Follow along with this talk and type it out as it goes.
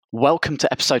Welcome to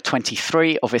episode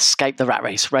 23 of Escape the Rat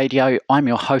Race Radio. I'm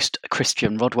your host,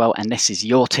 Christian Rodwell, and this is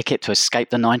your ticket to escape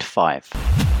the 9 to 5.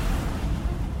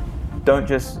 Don't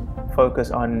just focus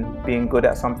on being good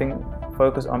at something,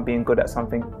 focus on being good at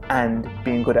something and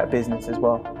being good at business as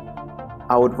well.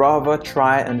 I would rather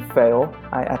try and fail.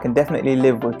 I can definitely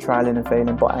live with trialing and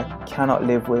failing, but I cannot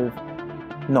live with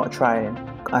not trying.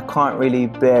 I can't really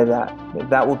bear that.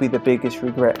 That would be the biggest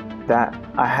regret, that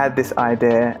I had this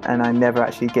idea and I never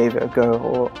actually gave it a go,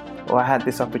 or I had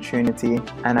this opportunity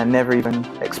and I never even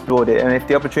explored it. And if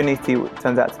the opportunity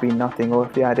turns out to be nothing, or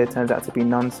if the idea turns out to be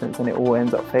nonsense and it all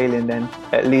ends up failing, then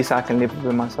at least I can live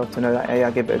with myself to know that, hey,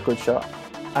 I gave it a good shot.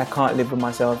 I can't live with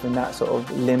myself in that sort of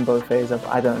limbo phase of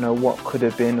I don't know what could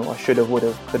have been, or should have, would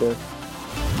have, could have.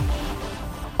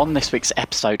 On this week's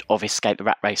episode of Escape the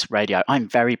Rat Race Radio, I'm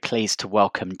very pleased to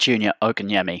welcome Junior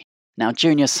Ogunyemi. Now,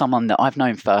 Junior's someone that I've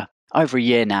known for over a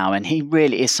year now, and he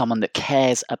really is someone that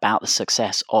cares about the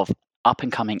success of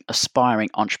up-and-coming aspiring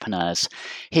entrepreneurs.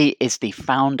 He is the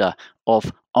founder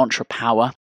of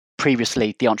Entrepower,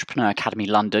 previously the Entrepreneur Academy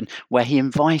London, where he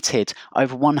invited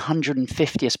over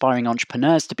 150 aspiring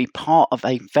entrepreneurs to be part of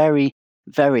a very,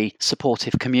 very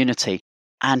supportive community.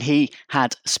 And he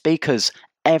had speakers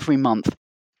every month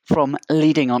from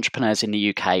leading entrepreneurs in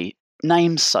the UK,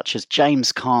 names such as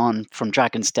James Caan from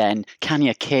Dragon's Den,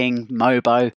 Kanya King,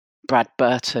 Mobo, Brad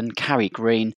Burton, Carrie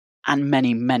Green, and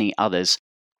many, many others.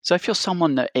 So if you're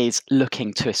someone that is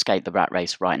looking to escape the rat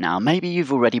race right now, maybe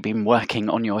you've already been working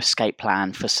on your escape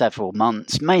plan for several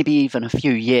months, maybe even a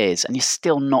few years, and you're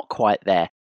still not quite there,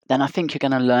 then I think you're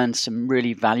going to learn some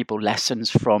really valuable lessons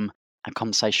from a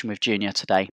conversation with Junior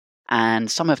today.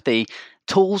 And some of the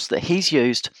tools that he's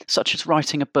used, such as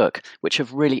writing a book, which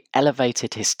have really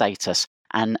elevated his status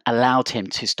and allowed him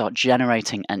to start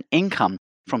generating an income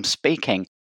from speaking,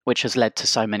 which has led to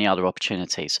so many other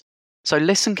opportunities. So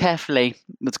listen carefully.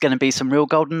 There's going to be some real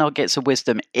golden nuggets of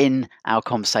wisdom in our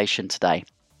conversation today.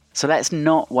 So let's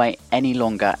not wait any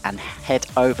longer and head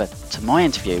over to my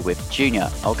interview with Junior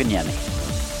Ogunyemi.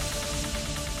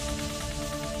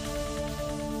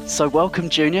 So welcome,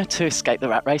 Junior, to Escape the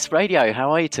Rat Race Radio. How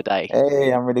are you today?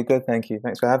 Hey, I'm really good, thank you.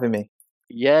 Thanks for having me.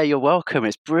 Yeah, you're welcome.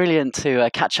 It's brilliant to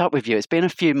catch up with you. It's been a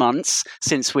few months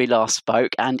since we last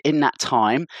spoke, and in that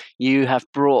time, you have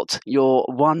brought your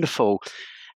wonderful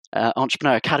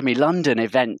Entrepreneur Academy London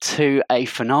event to a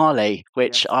finale,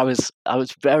 which yes. I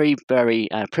was very, very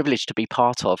privileged to be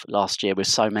part of last year with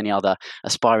so many other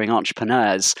aspiring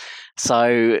entrepreneurs.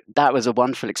 So that was a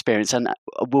wonderful experience, and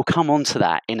we'll come on to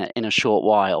that in a short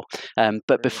while.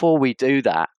 But before we do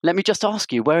that, let me just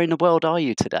ask you, where in the world are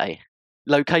you today?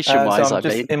 Location-wise, so I'm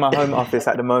just in my home office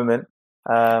at the moment,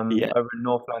 over in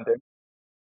North London.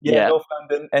 North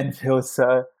London, Enfield.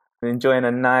 So I'm enjoying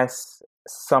a nice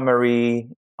summery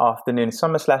afternoon,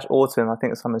 summer/autumn. I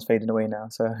think the summer's fading away now.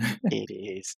 So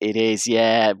it is.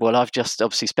 Yeah. Well, I've just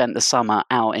obviously spent the summer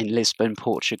out in Lisbon,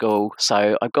 Portugal.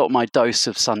 So I've got my dose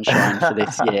of sunshine for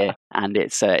this year, and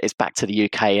it's back to the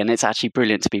UK, and it's actually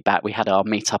brilliant to be back. We had our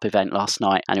meetup event last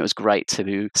night, and it was great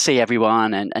to see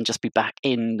everyone and just be back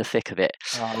in the thick of it.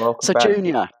 So, back.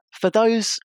 Junior, for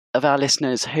those of our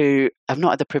listeners who have not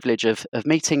had the privilege of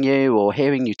meeting you or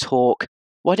hearing you talk,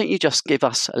 why don't you just give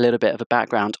us a little bit of a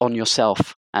background on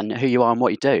yourself and who you are and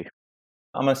what you do?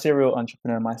 I'm a serial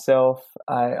entrepreneur myself.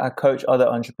 I coach other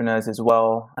entrepreneurs as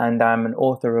well, and I'm an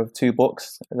author of 2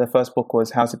 books. The first book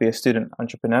was How to Be a Student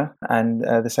Entrepreneur, and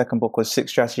the second book was 6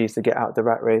 Strategies to Get Out the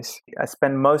Rat Race. I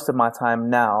spend most of my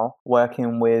time now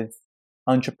working with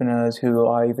entrepreneurs who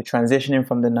are either transitioning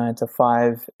from the 9 to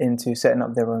 5 into setting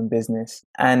up their own business.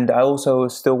 And I also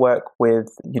still work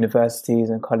with universities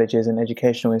and colleges and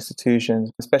educational institutions.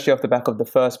 Especially off the back of the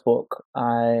first book,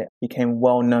 I became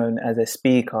well known as a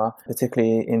speaker,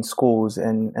 particularly in schools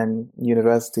and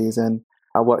universities. And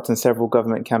I worked on several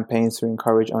government campaigns to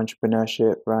encourage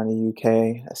entrepreneurship around the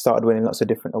UK. I started winning lots of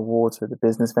different awards for the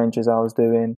business ventures I was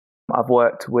doing. I've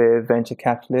worked with venture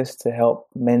capitalists to help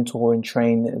mentor and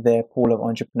train their pool of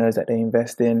entrepreneurs that they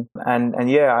invest in. And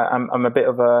I'm a bit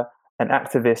of an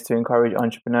activist to encourage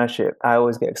entrepreneurship. I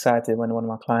always get excited when one of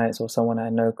my clients or someone I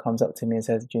know comes up to me and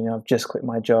says, I've just quit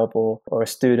my job, or a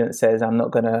student says, I'm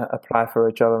not going to apply for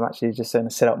a job. I'm actually just going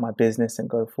to set up my business and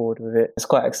go forward with it. It's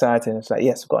quite exciting. It's like,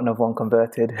 yes, I've got another one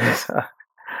converted. That's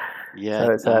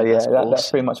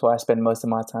pretty much what I spend most of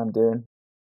my time doing.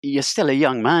 You're still a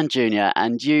young man, Junior,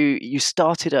 and you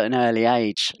started at an early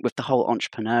age with the whole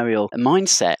entrepreneurial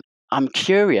mindset. I'm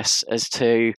curious as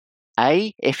to,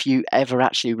 A, if you ever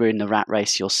actually were in the rat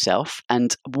race yourself,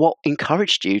 and what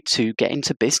encouraged you to get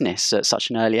into business at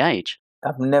such an early age?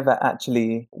 I've never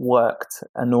actually worked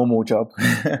a normal job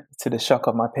to the shock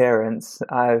of my parents.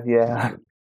 I've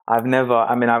never,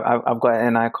 I mean, I've got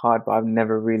an NI card, but I've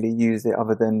never really used it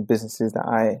other than businesses that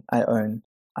I own.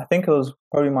 I think it was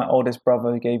probably my oldest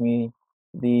brother who gave me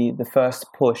the first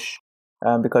push,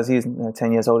 because he's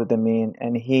 10 years older than me,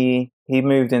 and he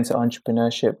moved into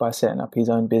entrepreneurship by setting up his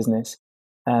own business.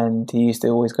 And he used to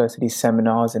always go to these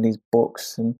seminars and these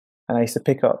books, and I used to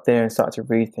pick up there and start to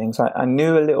read things. I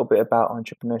knew a little bit about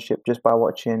entrepreneurship just by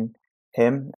watching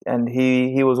him, and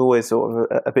he was always sort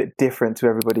of a bit different to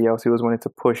everybody else. He was wanting to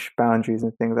push boundaries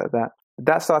and things like that.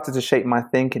 That started to shape my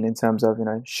thinking in terms of,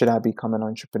 should I become an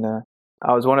entrepreneur?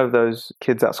 I was one of those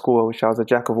kids at school, which I was a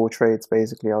jack of all trades,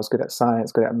 basically. I was good at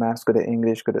science, good at maths, good at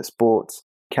English, good at sports,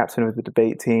 captain of the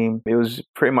debate team. It was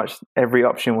pretty much every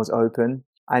option was open.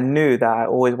 I knew that I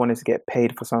always wanted to get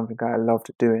paid for something that I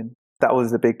loved doing. That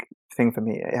was the big thing for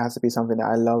me. It has to be something that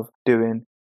I love doing.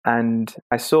 And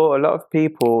I saw a lot of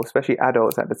people, especially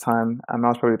adults at the time, I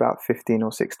was probably about 15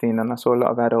 or 16, and I saw a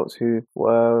lot of adults who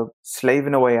were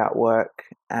slaving away at work,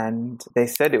 and they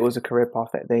said it was a career path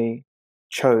that they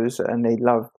chose and they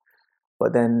loved,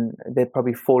 but then they'd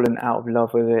probably fallen out of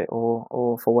love with it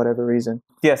or for whatever reason.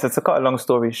 Yeah, so to cut a long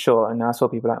story short, and I saw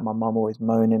people like my mum always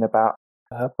moaning about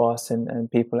her boss and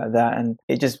people like that, and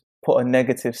it just put a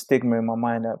negative stigma in my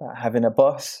mind about having a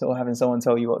boss or having someone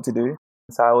tell you what to do.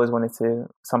 So I always wanted to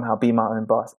somehow be my own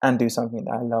boss and do something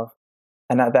that I love.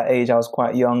 And at that age, I was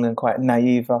quite young and quite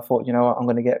naive. I thought, you know what, I'm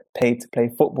going to get paid to play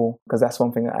football because that's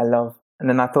one thing that I love. And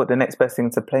then I thought the next best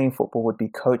thing to playing football would be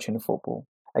coaching football.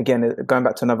 Again, going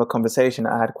back to another conversation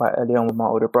I had quite early on with my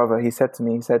older brother, he said to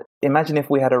me, imagine if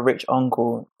we had a rich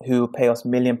uncle who would pay us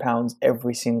 £1,000,000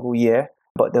 every single year,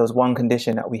 but there was one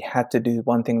condition that we had to do,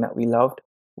 one thing that we loved.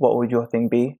 What would your thing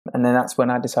be? And then that's when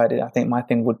I decided I think my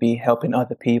thing would be helping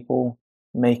other people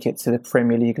make it to the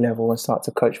Premier League level and start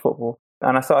to coach football.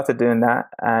 And I started doing that,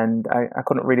 and I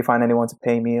couldn't really find anyone to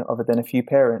pay me other than a few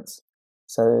parents.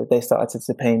 So they started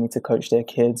to pay me to coach their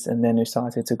kids, and then it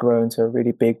started to grow into a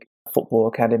really big football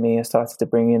academy. I started to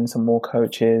bring in some more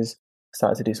coaches,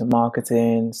 started to do some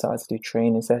marketing, started to do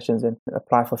training sessions and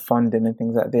apply for funding and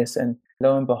things like this. And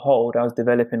lo and behold, I was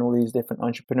developing all these different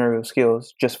entrepreneurial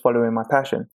skills just following my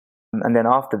passion. And then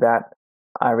after that,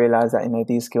 I realized that,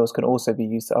 these skills can also be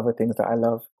used to other things that I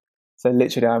love. So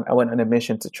literally, I went on a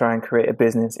mission to try and create a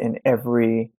business in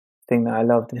everything that I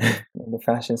loved in the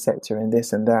fashion sector and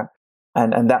this and that.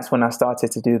 And that's when I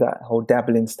started to do that whole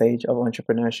dabbling stage of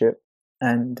entrepreneurship.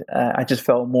 And I just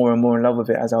felt more and more in love with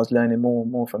it as I was learning more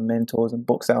and more from mentors and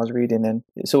books I was reading. And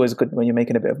it's always good when you're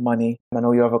making a bit of money and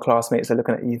all your other classmates are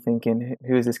looking at you thinking,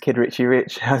 who is this kid Richie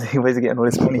Rich? Where's he getting all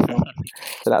this money from?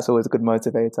 So that's always a good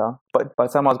motivator. But by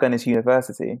the time I was going into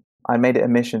university, I made it a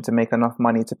mission to make enough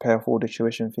money to pay off all the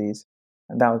tuition fees.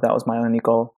 And that was my only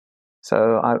goal.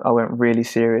 So I went really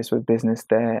serious with business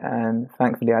there. And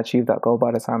thankfully, I achieved that goal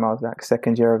by the time I was like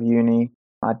second year of uni.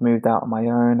 I'd moved out on my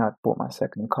own. I'd bought my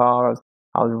second car.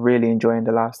 I was really enjoying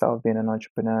the lifestyle of being an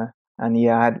entrepreneur. And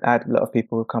yeah, I had a lot of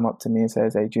people who come up to me and say,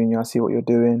 "Hey, Junior, I see what you're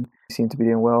doing. You seem to be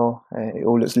doing well. It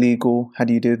all looks legal. How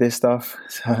do you do this stuff?"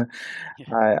 So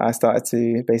I started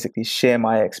to basically share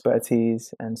my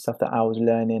expertise and stuff that I was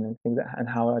learning and things and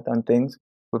how I'd done things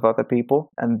with other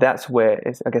people. And that's where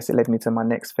I guess it led me to my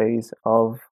next phase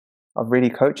of really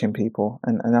coaching people.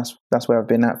 And that's where I've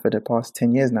been at for the past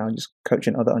 10 years now, just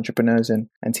coaching other entrepreneurs and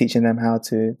teaching them how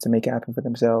to make it happen for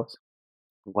themselves.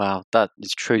 Wow, that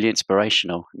is truly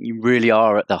inspirational. You really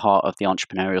are at the heart of the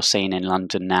entrepreneurial scene in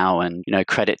London now, and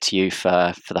credit to you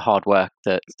for the hard work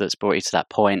that's brought you to that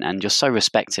point. And you're so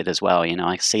respected as well.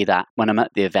 I see that when I'm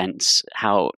at the events,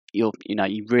 how you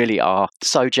really are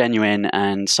so genuine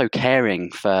and so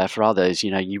caring for others.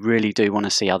 You really do want to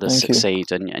see others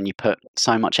succeed, and you put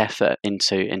so much effort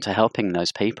into helping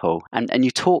those people. And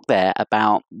you talk there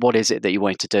about what is it that you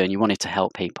wanted to do, and you wanted to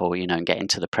help people, and get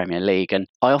into the Premier League. And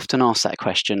I often ask that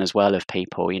question as well of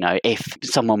people, if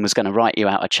someone was going to write you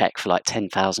out a check for like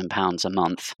 £10,000 a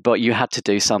month, but you had to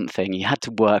do something, you had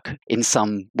to work in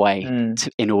some way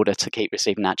in order to keep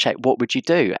receiving that check, what would you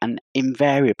do? And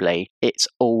invariably, it's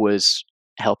always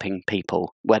helping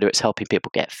people, whether it's helping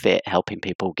people get fit, helping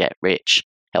people get rich,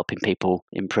 helping people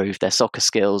improve their soccer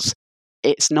skills.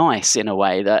 It's nice in a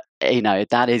way that,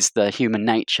 that is the human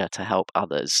nature to help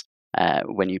others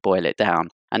when you boil it down.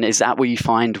 And is that what you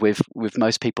find with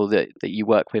most people that you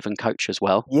work with and coach as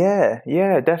well? Yeah,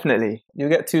 definitely. You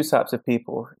get two types of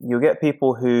people. You get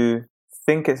people who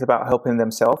think it's about helping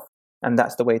themselves, and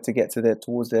that's the way to get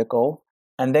towards their goal.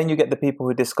 And then you get the people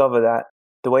who discover that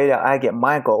the way that I get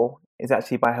my goal is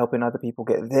actually by helping other people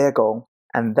get their goal.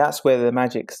 And that's where the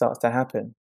magic starts to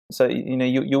happen. So,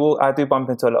 you will, I do bump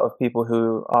into a lot of people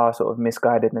who are sort of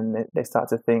misguided, and they start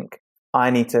to think, I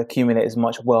need to accumulate as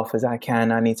much wealth as I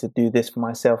can. I need to do this for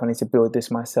myself. I need to build this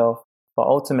myself. But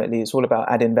ultimately, it's all about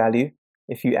adding value.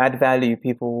 If you add value,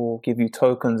 people will give you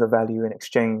tokens of value in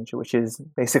exchange, which is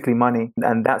basically money.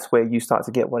 And that's where you start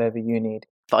to get whatever you need.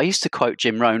 I used to quote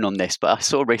Jim Rohn on this, but I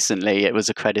saw recently it was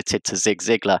accredited to Zig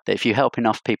Ziglar that if you help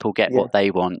enough people get what they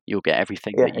want, you'll get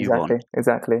everything that you want.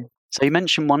 Exactly. So you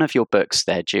mentioned one of your books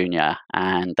there, Junior,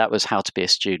 and that was How to Be a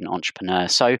Student Entrepreneur.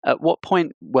 So at what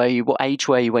age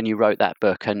were you when you wrote that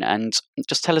book? And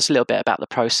just tell us a little bit about the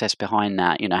process behind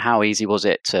that. How easy was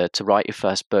it to write your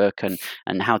first book,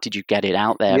 and how did you get it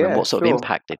out there, and what sort of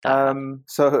impact did that have?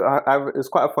 So it was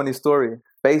quite a funny story.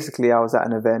 Basically, I was at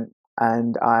an event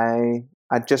and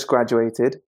I just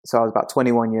graduated. So I was about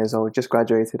 21 years old, just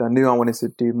graduated. I knew I wanted to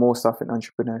do more stuff in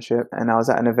entrepreneurship. And I was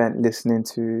at an event listening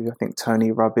to, I think,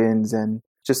 Tony Robbins and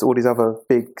just all these other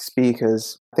big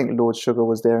speakers. I think Lord Sugar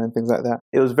was there and things like that.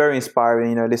 It was very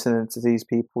inspiring, listening to these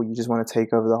people. You just want to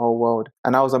take over the whole world.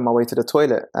 And I was on my way to the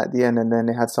toilet at the end, and then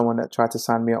they had someone that tried to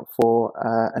sign me up for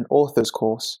an author's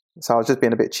course. So I was just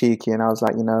being a bit cheeky, and I was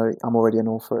like, I'm already an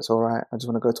author. It's all right. I just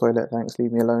want to go to the toilet. Thanks.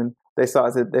 Leave me alone.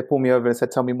 They pulled me over and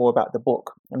said, tell me more about the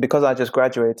book. And because I just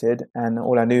graduated and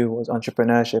all I knew was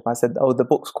entrepreneurship, I said, the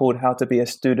book's called How to Be a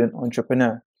Student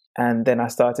Entrepreneur. And then I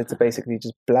started to basically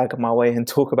just blag my way and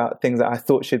talk about things that I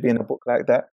thought should be in a book like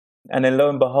that. And then lo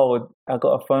and behold, I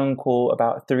got a phone call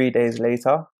about 3 days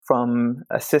later from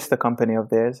a sister company of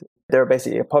theirs. They're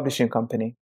basically a publishing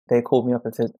company. They called me up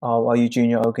and said, are you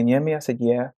Junior Ogunyemi? I said,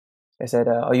 yeah. They said,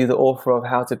 are you the author of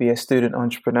How to Be a Student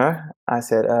Entrepreneur? I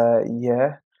said,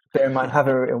 yeah. Bear in mind, I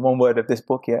haven't written one word of this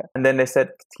book yet. And then they said,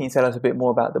 can you tell us a bit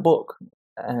more about the book?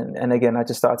 And again, I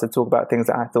just started to talk about things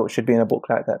that I thought should be in a book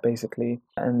like that, basically.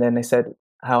 And then they said,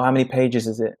 how many pages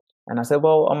is it? And I said,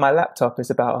 well, on my laptop, it's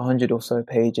about 100 or so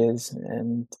pages.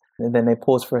 And then they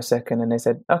paused for a second and they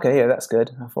said, okay, yeah, that's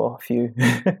good. I thought, a few.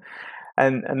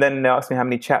 and then they asked me, how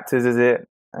many chapters is it?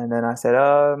 And then I said,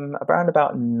 around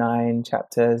about 9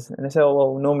 chapters. And they said,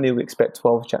 well, normally we expect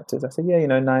 12 chapters. I said, yeah,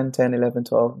 9, 10, 11,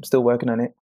 12. I'm still working on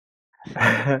it.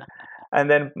 And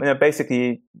then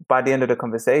basically by the end of the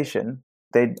conversation,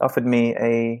 they offered me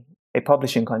a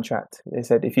publishing contract. They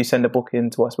said, if you send a book in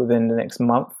to us within the next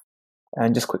month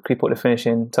and just quickly put the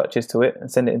finishing touches to it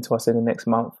and send it in to us in the next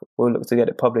month, we'll look to get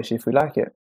it published if we like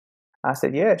it. I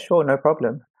said, yeah, sure, no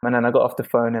problem. And then I got off the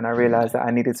phone and I realized that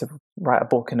I needed to write a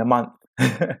book in a month.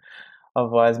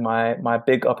 Otherwise, my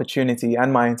big opportunity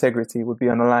and my integrity would be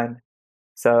on the line.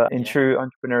 So in true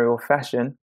entrepreneurial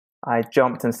fashion, I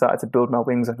jumped and started to build my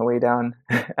wings on the way down.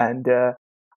 And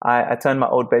I turned my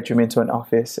old bedroom into an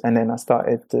office. And then I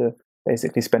started to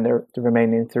basically spend the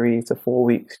remaining 3 to 4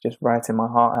 weeks just writing my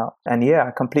heart out. And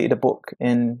I completed a book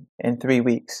in 3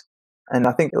 weeks. And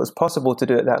I think it was possible to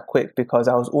do it that quick because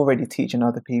I was already teaching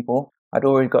other people. I'd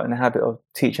already got in the habit of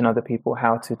teaching other people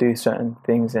how to do certain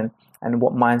things and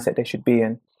what mindset they should be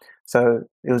in. So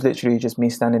it was literally just me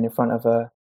standing in front of a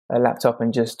laptop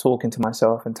and just talking to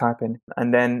myself and typing.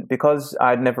 And then because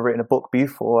I'd never written a book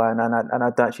before and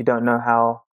I actually don't know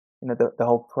how the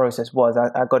whole process was,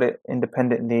 I got it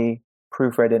independently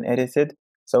proofread and edited.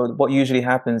 So what usually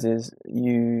happens is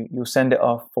you'll send it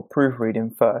off for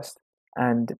proofreading first.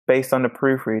 And based on the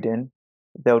proofreading,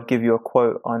 they'll give you a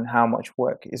quote on how much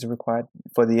work is required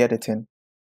for the editing.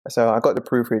 So I got the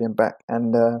proofreading back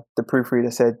and the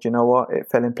proofreader said, you know what, it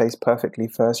fell in place perfectly,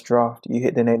 first draft. You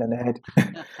hit the nail on the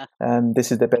head.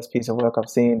 This is the best piece of work I've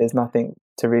seen. There's nothing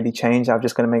to really change. I'm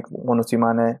just going to make 1 or 2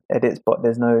 minor edits, but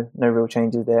there's no real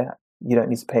changes there. You don't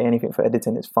need to pay anything for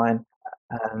editing. It's fine.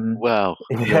 Well,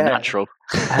 you're natural.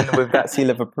 And with that seal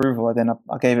of approval, then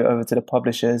I gave it over to the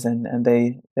publishers and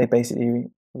they basically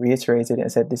reiterated it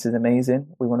and said, this is amazing.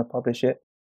 We want to publish it.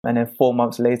 And then 4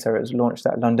 months later, it was launched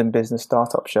at London Business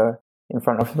Startup Show in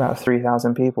front of about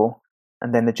 3,000 people.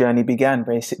 And then the journey began,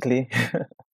 basically.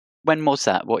 When was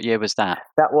that? What year was that?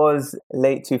 That was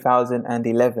late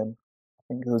 2011. I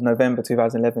think it was November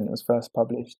 2011 it was first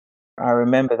published. I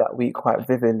remember that week quite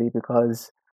vividly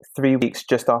because 3 weeks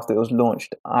just after it was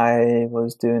launched, I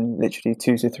was doing literally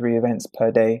 2 to 3 events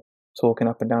per day, talking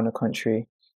up and down the country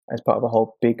as part of a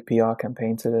whole big PR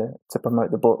campaign to promote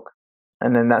the book.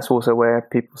 And then that's also where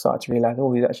people start to realize,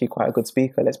 oh, he's actually quite a good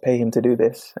speaker. Let's pay him to do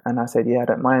this. And I said, yeah, I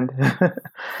don't mind.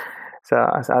 So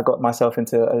I got myself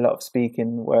into a lot of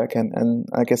speaking work. And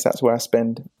I guess that's where I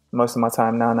spend most of my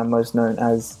time now. And I'm most known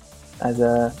as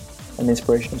an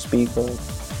inspirational speaker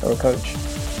or a coach.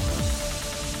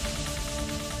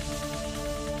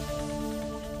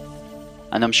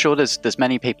 And I'm sure there's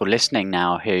many people listening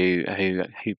now who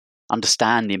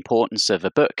understand the importance of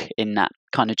a book in that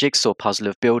kind of jigsaw puzzle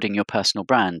of building your personal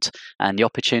brand and the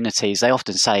opportunities. They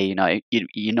often say,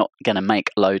 you're not going to make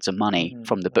loads of money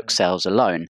from the book sales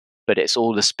alone, but it's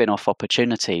all the spin-off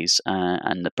opportunities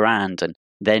and the brand. And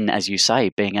then, as you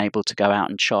say, being able to go out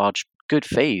and charge good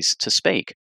fees to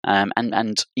speak.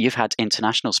 And you've had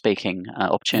international speaking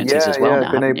opportunities as well now,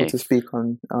 I've been haven't able you? to speak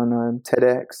on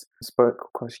TEDx, spoke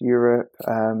across Europe.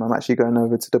 I'm actually going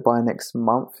over to Dubai next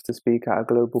month to speak at a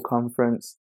global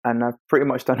conference. And I've pretty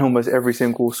much done almost every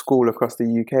single school across the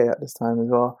UK at this time as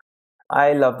well.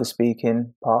 I love the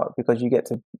speaking part because you get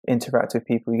to interact with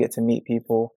people, you get to meet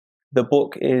people. The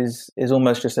book is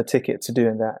almost just a ticket to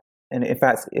doing that. And in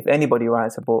fact, if anybody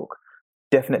writes a book,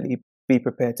 definitely be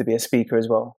prepared to be a speaker as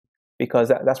well. Because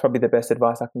that's probably the best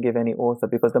advice I can give any author.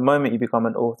 Because the moment you become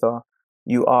an author,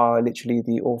 you are literally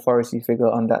the authority figure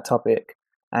on that topic.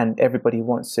 And everybody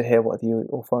wants to hear what the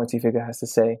authority figure has to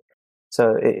say.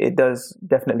 So it does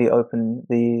definitely open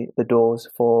the doors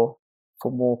for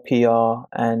more PR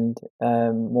and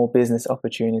more business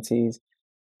opportunities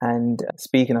and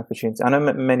speaking opportunities. I know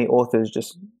many authors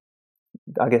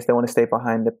I guess they want to stay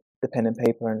behind the pen and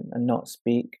paper and not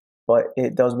speak, but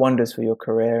it does wonders for your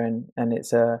career and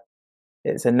it's a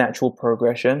natural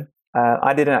progression.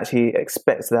 I didn't actually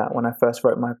expect that when I first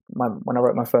wrote when I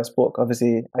wrote my first book.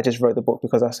 Obviously, I just wrote the book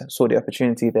because I saw the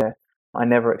opportunity there. I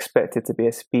never expected to be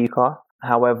a speaker.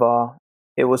 However,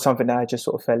 it was something that I just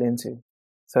sort of fell into.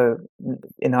 So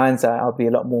in hindsight, I'll be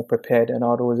a lot more prepared, and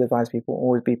I'd always advise people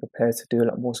always be prepared to do a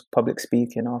lot more public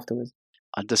speaking afterwards.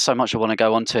 There's so much I want to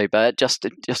go on to, but just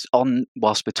on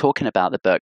whilst we're talking about the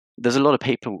book, there's a lot of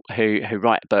people who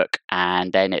write a book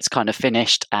and then it's kind of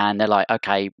finished and they're like,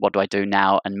 okay, what do I do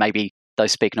now? And maybe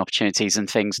those speaking opportunities and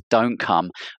things don't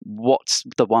come. What's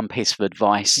the one piece of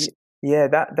advice? Yeah,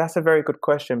 that's a very good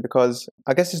question, because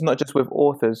I guess it's not just with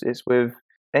authors, it's with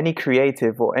any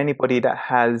creative or anybody that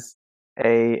has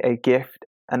a gift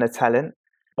and a talent,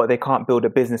 but they can't build a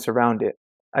business around it.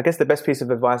 I guess the best piece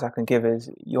of advice I can give is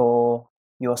your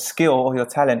skill or your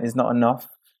talent is not enough.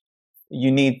 You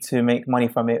need to make money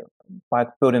from it by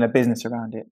building a business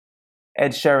around it.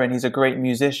 Ed Sheeran, he's a great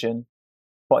musician,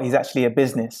 but he's actually a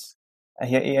business.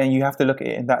 And you have to look at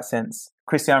it in that sense.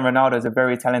 Cristiano Ronaldo is a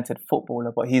very talented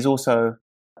footballer, but he's also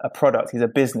a product. He's a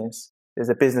business. There's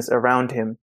a business around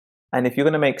him. And if you're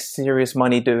going to make serious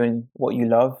money doing what you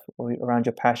love or around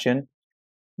your passion,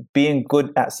 being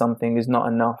good at something is not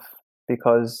enough,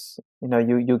 because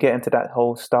you get into that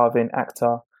whole starving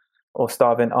actor or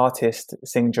starving artist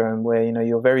syndrome where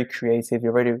you're very creative,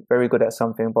 you're very, very good at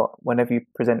something, but whenever you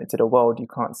present it to the world, you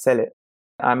can't sell it.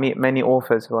 I meet many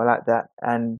authors who are like that,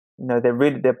 and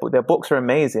their books are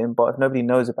amazing, but if nobody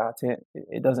knows about it,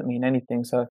 it doesn't mean anything.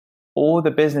 So all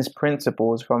the business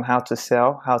principles, from how to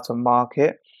sell, how to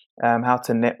market, how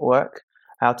to network,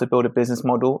 how to build a business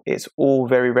model, it's all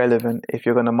very relevant if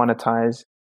you're going to monetize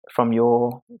from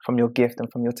your gift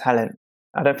and from your talent.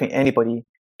 I don't think anybody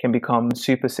can become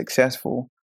super successful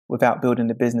without building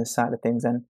the business side of things.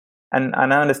 And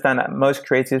I understand that most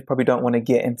creatives probably don't want to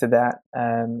get into that.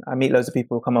 I meet loads of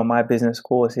people who come on my business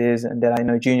courses and they're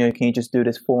like, Junior, can you just do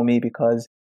this for me? Because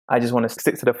I just want to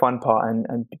stick to the fun part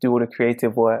and do all the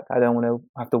creative work. I don't want to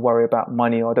have to worry about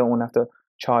money, or I don't want to have to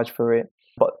charge for it.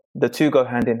 But the two go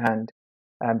hand in hand,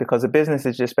 because a business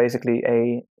is just basically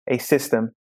a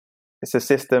system. It's a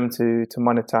system to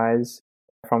monetize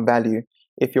from value.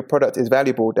 If your product is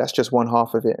valuable, that's just one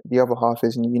half of it. The other half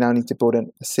is you now need to build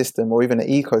a system or even an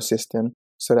ecosystem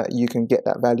so that you can get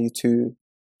that value to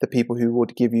the people who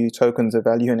would give you tokens of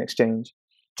value in exchange.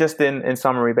 Just in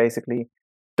summary, basically,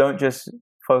 don't just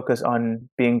focus on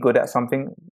being good at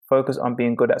something. Focus on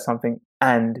being good at something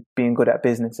and being good at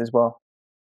business as well.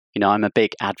 I'm a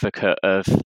big advocate of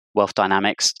wealth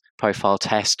dynamics profile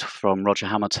test from Roger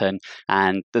Hamilton,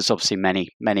 and there's obviously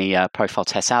many profile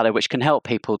tests out there which can help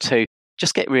people to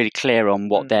just get really clear on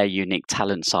what their unique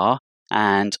talents are,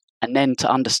 and then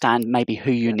to understand maybe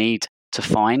who you need to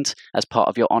find as part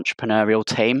of your entrepreneurial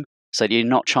team, so that you're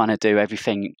not trying to do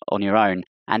everything on your own.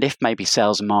 And if maybe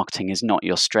sales and marketing is not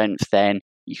your strength, then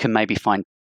you can maybe find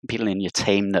people in your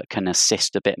team that can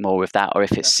assist a bit more with that, or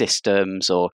if it's systems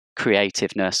or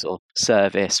creativeness or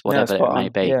service, whatever it may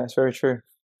be. Yeah, it's very true.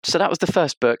 So that was the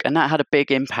first book, and that had a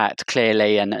big impact,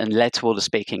 clearly, and led to all the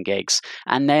speaking gigs.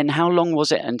 And then how long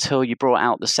was it until you brought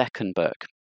out the second book?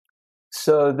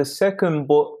 So the second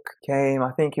book came,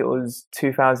 I think it was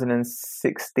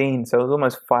 2016. So it was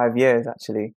almost 5 years,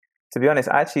 actually. To be honest,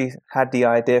 I actually had the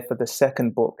idea for the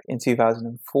second book in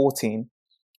 2014,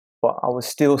 but I was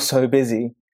still so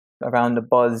busy around the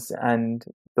buzz and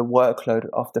the workload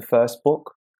of the first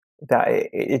book that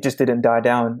it just didn't die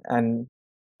down. And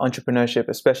entrepreneurship,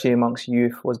 especially amongst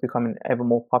youth, was becoming ever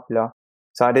more popular.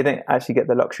 So I didn't actually get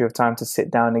the luxury of time to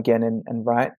sit down again and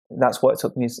write. That's what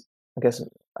took me, I guess,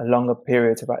 a longer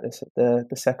period to write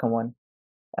the second one.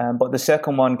 But the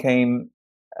second one came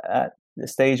at the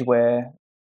stage where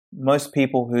most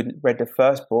people who'd read the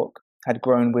first book had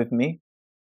grown with me.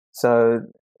 So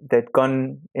they'd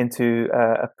gone into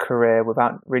a career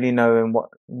without really knowing what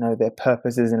their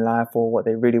purpose is in life or what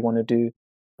they really want to do.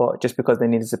 But just because they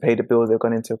needed to pay the bills, they've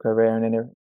gone into a career, and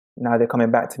then now they're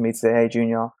coming back to me to say, "Hey,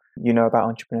 Junior, you know about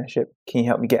entrepreneurship. Can you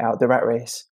help me get out the rat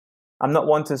race?" I'm not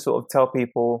one to sort of tell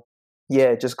people,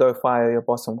 "Yeah, just go fire your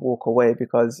boss and walk away,"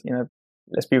 because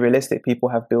let's be realistic. People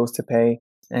have bills to pay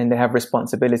and they have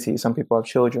responsibilities. Some people have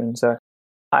children, so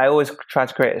I always try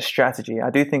to create a strategy.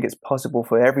 I do think it's possible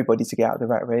for everybody to get out of the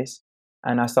rat race.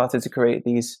 And I started to create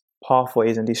these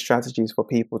pathways and these strategies for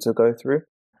people to go through.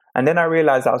 And then I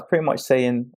realized I was pretty much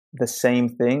saying the same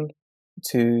thing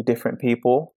to different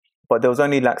people, but there was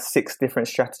only like 6 different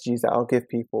strategies that I'll give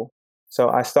people. So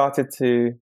I started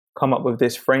to come up with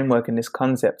this framework and this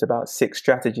concept about 6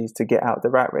 strategies to get out the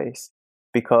rat race,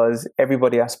 because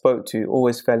everybody I spoke to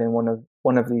always fell in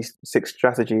one of these 6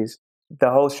 strategies.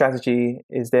 The whole strategy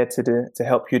is there to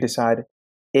help you decide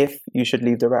if you should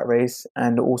leave the rat race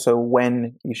and also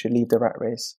when you should leave the rat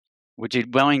race. Would you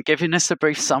mind giving us a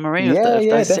brief summary of Yeah,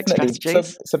 those 6 definitely.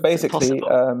 strategies? So basically,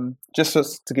 just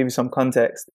to give you some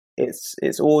context,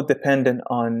 it's all dependent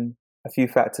on a few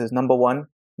factors. Number one,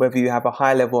 whether you have a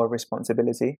high level of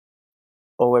responsibility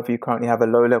or whether you currently have a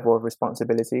low level of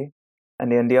responsibility.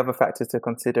 And then the other factors to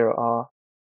consider are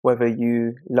whether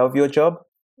you love your job,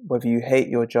 whether you hate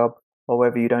your job, or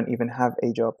whether you don't even have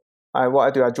a job. I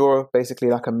draw basically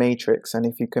like a matrix, and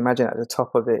if you can imagine at the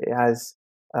top of it, it has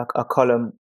a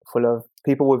column full of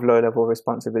people with low level of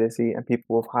responsibility and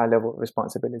people with high level of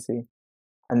responsibility.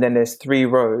 And then there's 3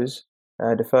 rows.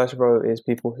 The first row is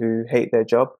people who hate their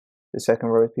job. The second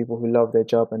row is people who love their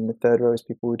job. And the third row is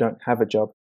people who don't have a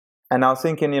job. And I was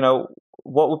thinking,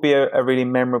 what would be a really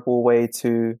memorable way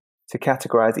to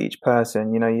categorize each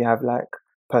person? You have like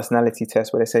personality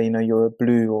tests where they say, you're a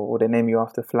blue, or they name you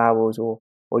after flowers or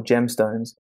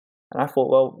gemstones. And I thought,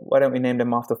 well, why don't we name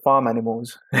them after farm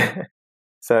animals?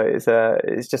 So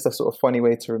it's just a sort of funny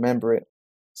way to remember it.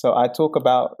 So I talk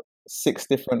about 6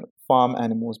 different farm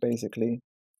animals, basically.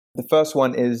 The first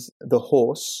one is the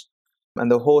horse.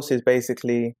 And the horse is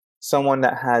basically someone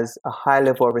that has a high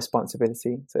level of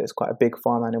responsibility. So it's quite a big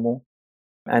farm animal.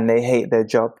 And they hate their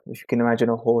job. If you can imagine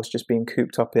a horse just being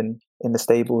cooped up in the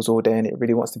stables all day, and it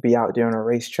really wants to be out there on a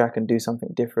racetrack and do something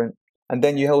different. And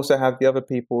then you also have the other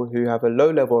people who have a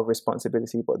low level of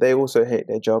responsibility, but they also hate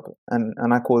their job. And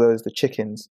I call those the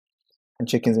chickens. And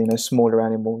chickens are, smaller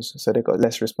animals, so they've got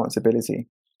less responsibility.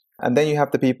 And then you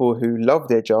have the people who love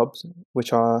their jobs,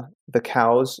 which are the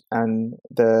cows and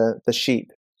the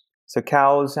sheep. So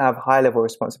cows have high level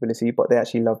responsibility, but they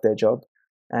actually love their job.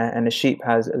 And the sheep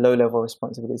has a low level of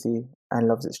responsibility and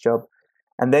loves its job.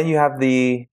 And then you have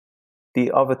the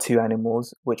other 2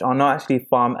 animals, which are not actually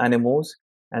farm animals.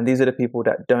 And these are the people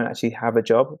that don't actually have a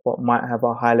job, but might have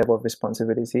a high level of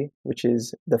responsibility, which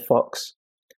is the fox.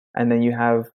 And then you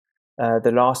have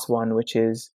the last one, which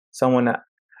is someone that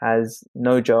has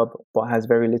no job, but has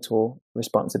very little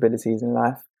responsibilities in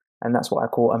life. And that's what I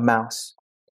call a mouse.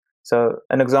 So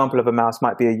an example of a mouse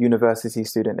might be a university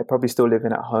student. They're probably still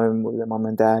living at home with their mum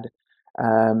and dad,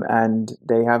 and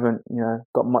they haven't,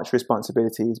 got much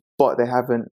responsibilities, but they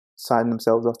haven't signed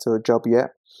themselves off to a job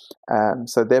yet.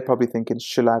 So they're probably thinking,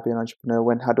 should I be an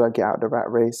entrepreneur? How do I get out of the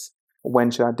rat race? When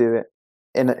should I do it?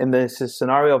 In the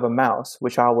scenario of a mouse,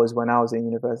 which I was when I was in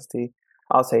university,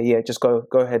 I'll say, yeah, just go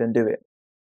ahead and do it.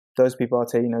 Those people, I'll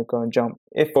say, go and jump.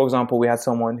 If, for example, we had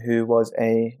someone who was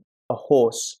a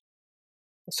horse,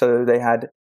 so they had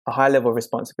a high level of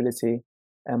responsibility,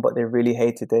 but they really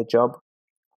hated their job,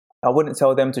 I wouldn't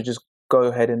tell them to just go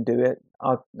ahead and do it.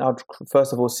 I'd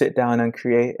first of all sit down and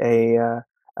create a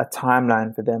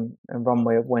timeline for them, a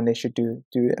runway of when they should do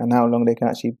it and how long they can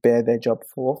actually bear their job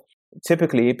for.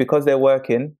 Typically, because they're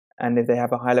working and if they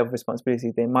have a high level of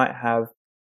responsibility, they might have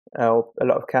a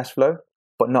lot of cash flow,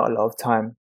 but not a lot of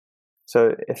time.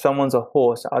 So if someone's a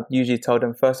horse, I'd usually tell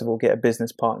them, first of all, get a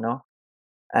business partner,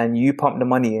 and you pump the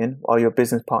money in while your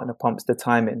business partner pumps the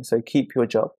time in. So keep your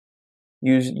job.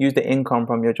 Use the income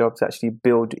from your job to actually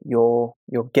build your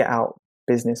get out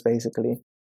business, basically,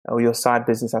 or your side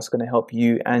business that's going to help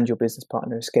you and your business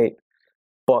partner escape.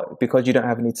 But because you don't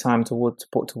have any time to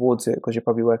put towards it, because you're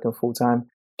probably working full time,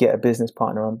 get a business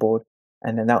partner on board,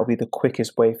 and then that will be the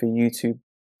quickest way for you to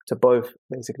both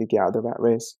basically get out of the rat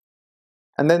race.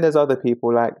 And then there's other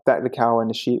people like the cow and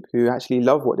the sheep who actually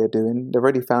love what they're doing. They've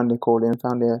already found their calling,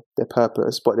 found their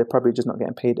purpose, but they're probably just not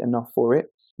getting paid enough for it.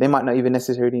 They might not even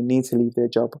necessarily need to leave their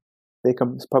job. They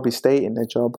can probably stay in their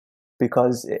job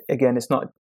because, again, it's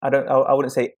not, I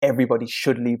wouldn't say everybody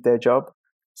should leave their job.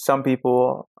 Some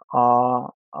people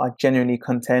are genuinely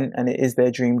content and it is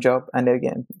their dream job and they're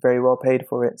getting very well paid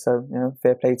for it. So,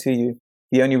 fair play to you.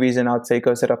 The only reason I'd say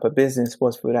go set up a business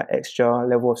was for that extra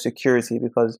level of security,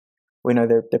 because we know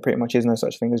there pretty much is no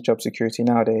such thing as job security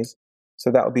nowadays.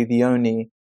 So that would be the only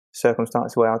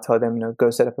circumstance where I'll tell them, go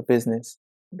set up a business.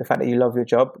 The fact that you love your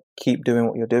job, keep doing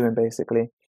what you're doing, basically.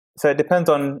 So it depends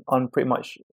on pretty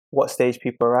much what stage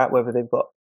people are at, whether they've got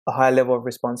a high level of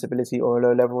responsibility or a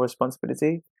low level of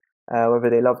responsibility, whether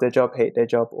they love their job, hate their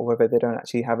job, or whether they don't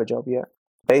actually have a job yet.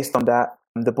 Based on that,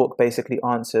 the book basically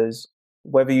answers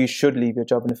whether you should leave your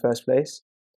job in the first place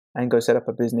and go set up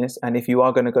a business. And if you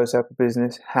are going to go set up a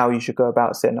business, how you should go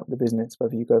about setting up the business,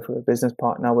 whether you go for a business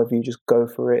partner, whether you just go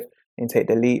for it and take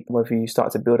the leap, whether you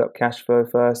start to build up cash flow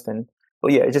first.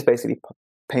 It just basically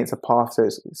paints a path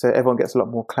so everyone gets a lot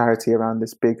more clarity around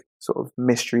this big sort of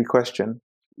mystery question.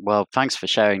 Well, thanks for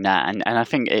sharing that. And I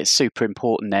think it's super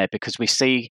important there because we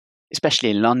see,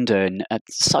 especially in London,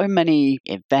 so many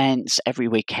events every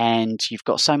weekend. You've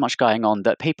got so much going on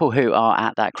that people who are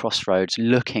at that crossroads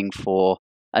looking for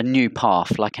a new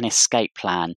path, like an escape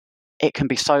plan, it can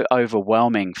be so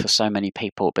overwhelming for so many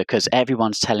people because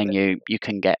everyone's telling you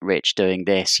can get rich doing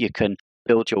this, you can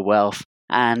build your wealth.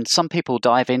 And some people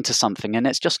dive into something and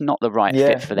it's just not the right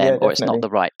fit for them, or it's not the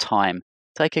right time.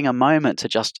 Taking a moment to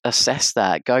just assess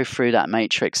that, go through that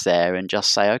matrix there and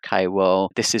just say, okay, well,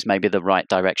 this is maybe the right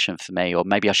direction for me, or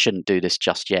maybe I shouldn't do this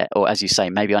just yet. Or as you say,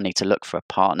 maybe I need to look for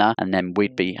a partner and then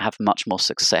we'd have much more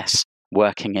success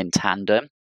working in tandem.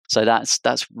 So that's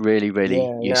really, really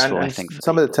useful, I think. For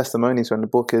some of the testimonies from the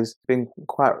book has been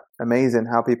quite amazing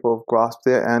how people have grasped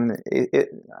it. And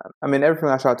everything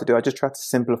I try to do, I just try to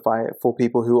simplify it for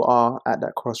people who are at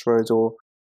that crossroads or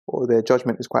their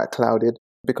judgment is quite clouded.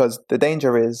 Because the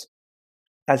danger is,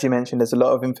 as you mentioned, there's a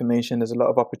lot of information, there's a lot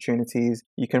of opportunities.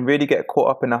 You can really get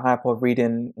caught up in the hype of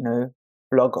reading,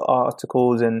 blog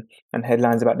articles and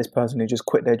headlines about this person who just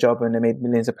quit their job and they made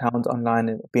millions of pounds online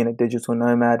and being a digital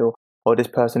nomad, or this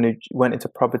person who went into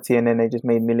property and then they just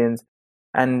made millions.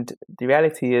 And the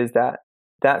reality is that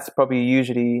that's probably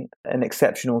usually an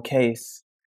exceptional case.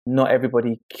 Not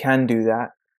everybody can do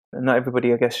that. Not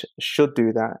everybody, I guess, should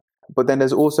do that. But then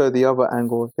there's also the other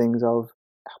angle of things of,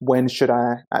 when should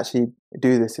I actually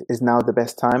do this? Is now the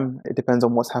best time? It depends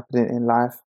on what's happening in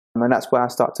life. And that's where I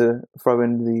start to throw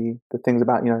in the things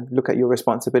about, look at your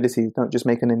responsibilities. Don't just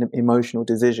make an emotional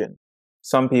decision.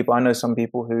 I know some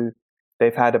people who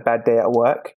they've had a bad day at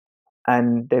work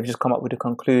and they've just come up with a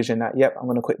conclusion that, yep, I'm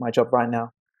going to quit my job right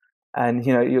now. And,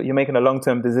 you're making a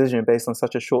long-term decision based on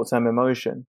such a short-term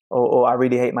emotion. Or I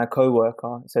really hate my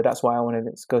coworker, so that's why I wanted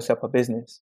to go set up a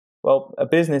business. Well, a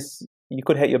business, you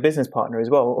could hate your business partner as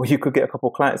well, or you could get a couple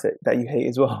of clients that you hate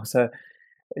as well. So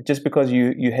just because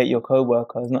you hate your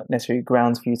coworker is not necessarily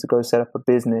grounds for you to go set up a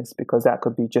business, because that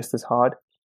could be just as hard.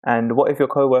 And what if your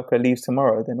coworker leaves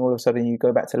tomorrow? Then all of a sudden you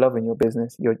go back to loving your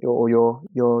business,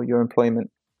 your employment.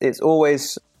 It's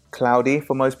always cloudy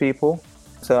for most people.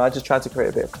 So I just try to create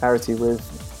a bit of clarity with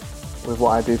what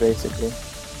I do, basically.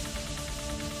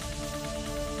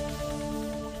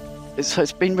 So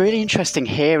it's been really interesting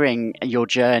hearing your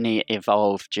journey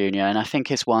evolve, Junior, and I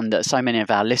think it's one that so many of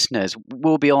our listeners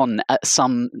will be on at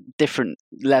some different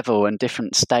level and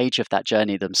different stage of that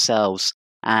journey themselves.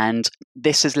 And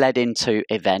this has led into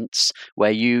events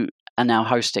where you are now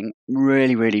hosting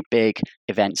really, really big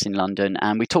events in London.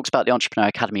 And we talked about the Entrepreneur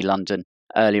Academy London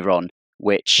earlier on,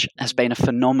 which has been a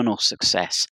phenomenal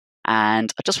success.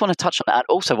 And I just want to touch on that.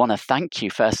 I also want to thank you,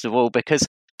 first of all, because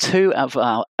two of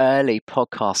our early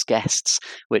podcast guests,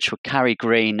 which were Carrie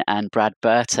Green and Brad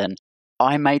Burton,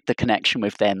 I made the connection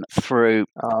with them through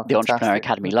the Entrepreneur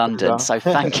Academy London. So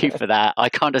thank you for that. I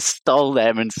kind of stole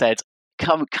them and said,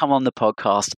 come on the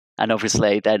podcast. And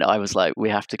obviously then I was like, we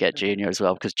have to get Junior as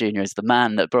well, because Junior is the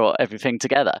man that brought everything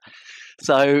together.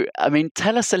 So,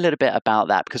 tell us a little bit about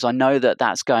that, because I know that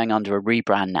that's going under a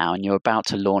rebrand now and you're about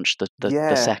to launch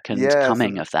the second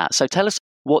coming of that. So tell us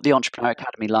what the Entrepreneur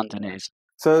Academy London is.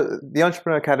 So the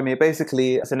Entrepreneur Academy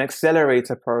basically is an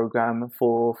accelerator program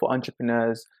for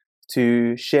entrepreneurs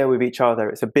to share with each other.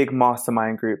 It's a big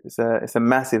mastermind group. It's a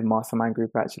massive mastermind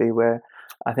group, actually, where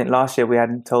I think last year we had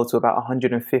in total about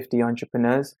 150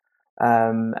 entrepreneurs.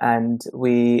 And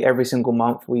every single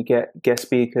month we get guest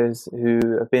speakers who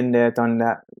have been there, done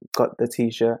that, got the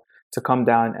t-shirt, to come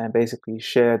down and basically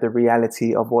share the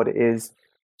reality of what it is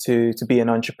to be an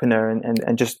entrepreneur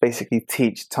and just basically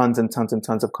teach tons and tons and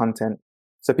tons of content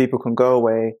so people can go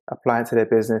away, apply it to their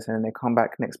business, and they come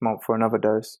back next month for another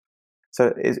dose.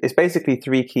 So it's basically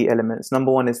three key elements.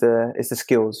 Number one is the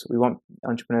skills. We want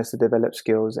entrepreneurs to develop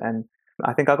skills. And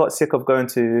I think I got sick of going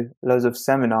to loads of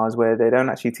seminars where they don't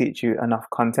actually teach you enough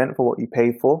content for what you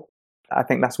pay for. I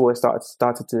think that's where it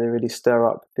started to really stir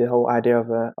up the whole idea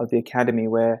of the academy,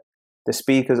 where the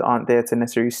speakers aren't there to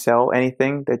necessarily sell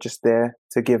anything. They're just there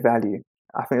to give value.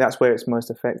 I think that's where it's most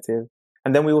effective.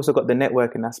 And then we also got the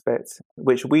networking aspect,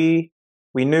 which we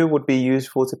knew would be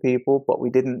useful to people, but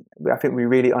I think we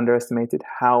really underestimated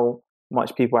how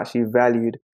much people actually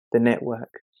valued the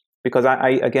network. Because I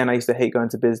used to hate going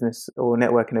to business or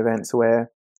networking events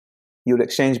where you'll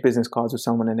exchange business cards with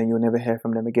someone and then you'll never hear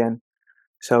from them again.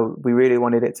 So we really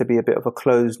wanted it to be a bit of a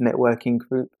closed networking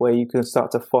group where you can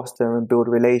start to foster and build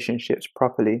relationships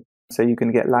properly. So you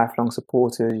can get lifelong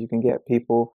supporters, you can get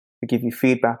people to give you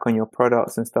feedback on your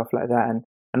products and stuff like that.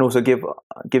 And also give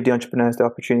the entrepreneurs the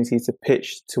opportunity to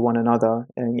pitch to one another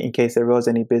in case there was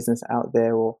any business out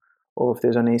there or if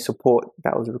there's any support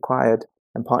that was required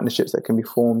and partnerships that can be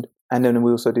formed. And then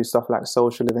we also do stuff like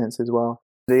social events as well.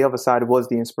 The other side was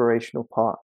the inspirational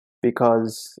part,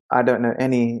 because I don't know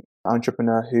any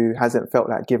entrepreneur who hasn't felt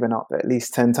like giving up at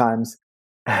least 10 times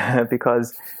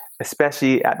because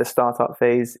especially at the startup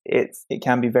phase, it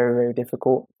can be very, very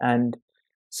difficult. And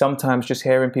sometimes just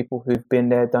hearing people who've been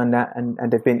there, done that, and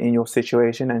they've been in your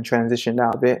situation and transitioned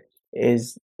out of it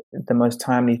is the most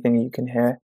timely thing you can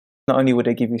hear. Not only would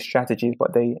they give you strategies,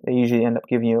 but they usually end up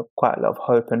giving you quite a lot of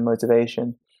hope and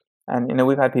motivation. And,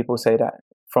 we've had people say that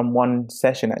from one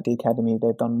session at the Academy,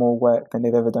 they've done more work than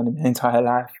they've ever done in their entire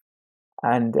life.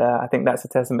 And I think that's a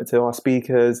testament to our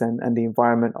speakers and the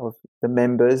environment of the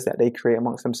members that they create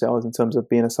amongst themselves in terms of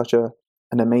being such an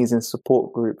amazing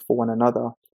support group for one another.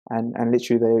 And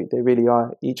literally, they really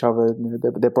are each other,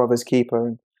 their brother's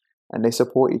keeper, and they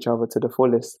support each other to the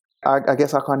fullest. I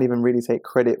guess I can't even really take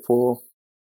credit for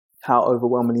how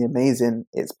overwhelmingly amazing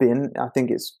it's been. I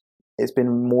think it's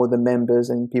been more the members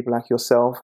and people like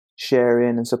yourself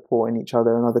sharing and supporting each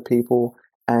other and other people,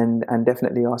 and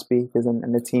definitely our speakers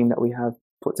and the team that we have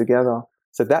put together.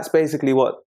 So that's basically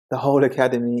what the whole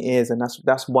academy is, and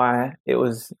that's why it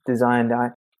was designed.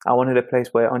 I wanted a place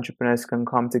where entrepreneurs can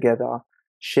come together,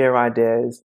 share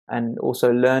ideas, and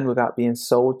also learn without being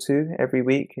sold to every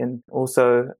week. And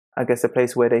also, I guess, a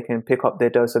place where they can pick up their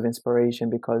dose of inspiration,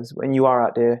 because when you are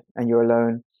out there and you're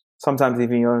alone, sometimes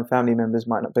even your own family members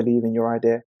might not believe in your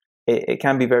idea. It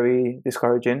can be very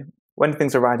discouraging. When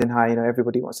things are riding high,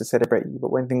 everybody wants to celebrate you.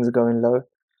 But when things are going low,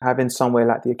 having somewhere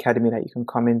like the academy that you can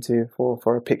come into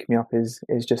for a pick-me-up is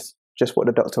just what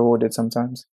the doctor ordered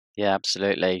sometimes. Yeah,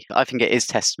 absolutely. I think it is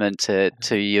testament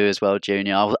to you as well,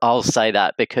 Junior. I'll say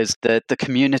that because the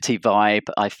community vibe,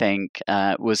 I think,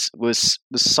 was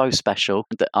so special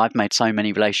that I've made so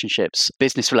many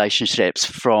business relationships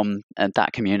from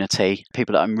that community.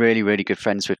 People that I'm really, really good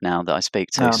friends with now that I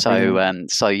speak to. So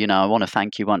I want to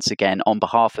thank you once again on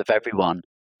behalf of everyone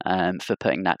for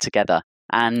putting that together.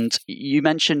 And you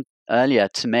mentioned earlier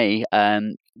to me,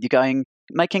 you're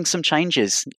making some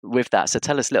changes with that. So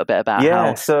tell us a little bit about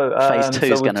how phase 2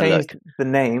 is going to look. The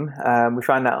name. We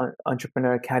found that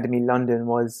Entrepreneur Academy London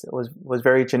was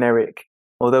very generic.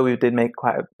 Although we did make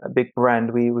quite a big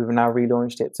brand, we've now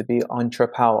relaunched it to be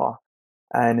Entrepower.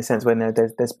 In a sense, when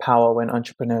there's power when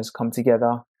entrepreneurs come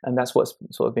together, and that's what's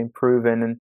sort of been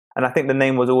proven. And I think the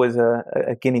name was always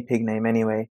a guinea pig name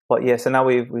anyway. But yeah, so now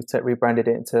we've rebranded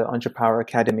it into Entrepower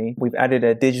Academy. We've added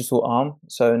a digital arm.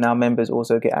 So now members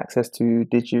also get access to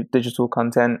digital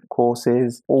content,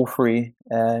 courses, all free.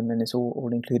 And it's all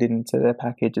included into their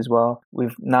package as well.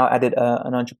 We've now added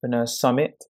an entrepreneur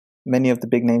summit. Many of the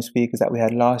big name speakers that we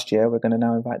had last year, we're going to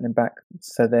now invite them back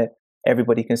so that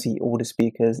everybody can see all the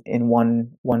speakers in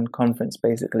one conference,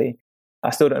 basically. I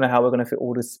still don't know how we're going to fit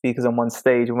all the speakers on one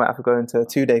stage. We might have to go into a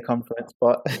 2-day conference,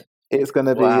 but it's going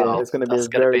to be a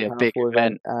very powerful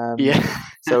event.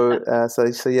 So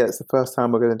yeah, it's the first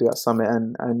time we're going to do that summit,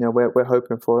 and we're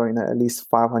hoping for at least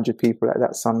 500 people at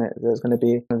that summit. There's going to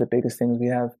be one of the biggest things we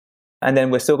have, and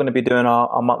then we're still going to be doing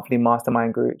our monthly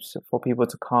mastermind groups for people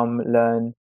to come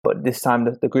learn. But this time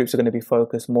the groups are going to be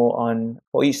focused more on,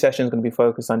 or each session is going to be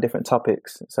focused on different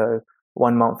topics. So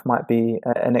 1 month might be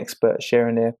an expert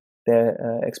sharing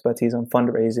their expertise on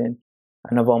fundraising.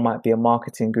 Another one might be a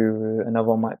marketing guru. Another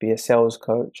one might be a sales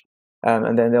coach.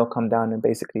 And then they'll come down and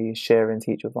basically share and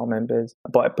teach with our members.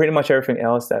 But pretty much everything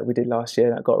else that we did last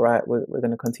year that got right, we're going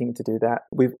to continue to do that.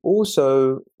 We've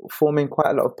also forming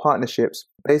quite a lot of partnerships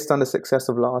based on the success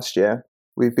of last year.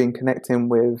 We've been connecting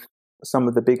with some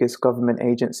of the biggest government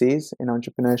agencies in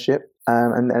entrepreneurship.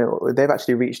 And they've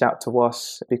actually reached out to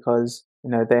us because,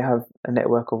 they have a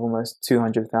network of almost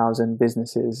 200,000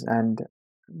 businesses, and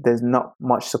there's not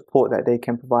much support that they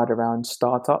can provide around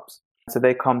startups. So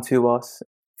they come to us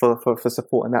for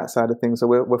support on that side of things. So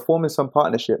we're forming some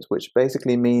partnerships, which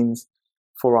basically means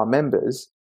for our members,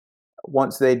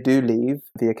 once they do leave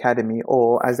the academy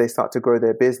or as they start to grow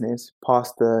their business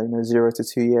past the 0 to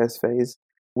 2 years phase,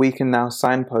 we can now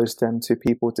signpost them to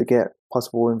people to get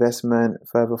possible investment,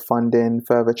 further funding,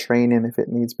 further training if it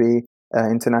needs be,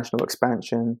 international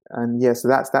expansion. And so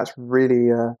that's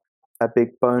really a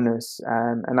big bonus.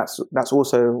 And that's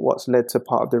also what's led to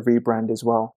part of the rebrand as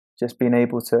well. Just being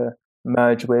able to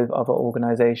merge with other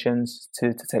organizations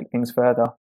to take things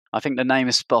further. I think the name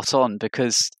is spot on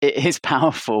because it is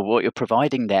powerful what you're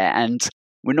providing there. And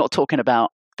we're not talking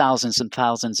about thousands and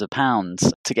thousands of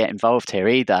pounds to get involved here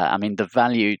either. I mean, the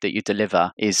value that you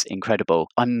deliver is incredible.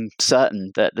 I'm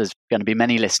certain that there's going to be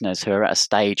many listeners who are at a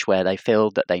stage where they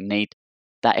feel that they need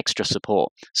that extra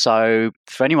support. So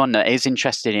for anyone that is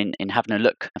interested in having a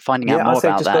look and finding out more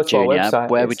about that, Junior,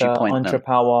 where would you point them?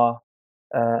 Entrepower,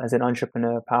 as an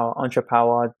entrepreneur power,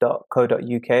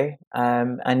 entrepower.co.uk.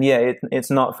 It's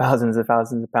not thousands and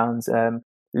thousands of pounds.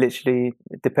 Literally,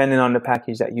 depending on the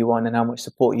package that you want and how much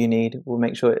support you need, we'll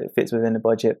make sure it fits within the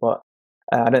budget. But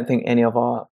I don't think any of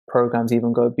our programs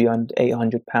even go beyond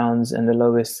 £800, and the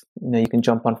lowest, you can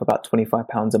jump on for about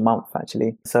 £25 a month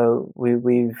actually. So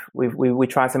we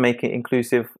try to make it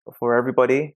inclusive for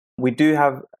everybody. We do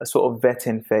have a sort of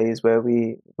vetting phase where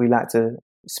we like to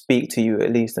speak to you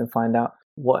at least and find out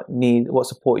what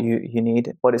support you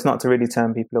need. But it's not to really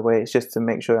turn people away. It's just to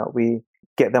make sure that we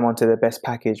get them onto the best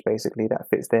package basically that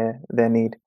fits their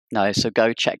need. No, so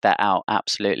go check that out.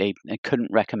 Absolutely. I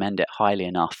couldn't recommend it highly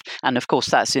enough. And of course,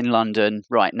 that's in London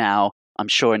right now. I'm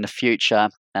sure in the future,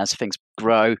 as things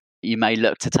grow, you may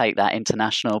look to take that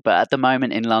international. But at the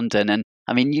moment in London, and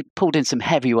I mean, you pulled in some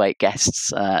heavyweight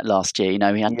guests last year.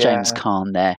 We had James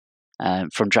Caan there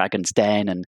from Dragon's Den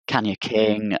and Kanya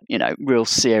King, real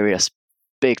serious,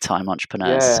 big time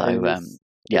entrepreneurs.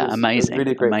 Amazing.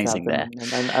 Really great amazing there.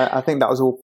 And I think that was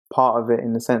all part of it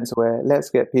in the sense where let's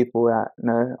get people that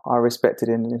are respected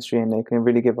in the industry and they can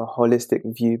really give a holistic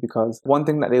view, because one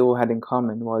thing that they all had in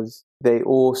common was they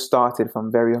all started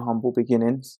from very humble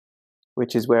beginnings,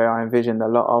 which is where I envisioned a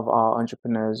lot of our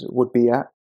entrepreneurs would be at.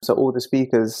 So all the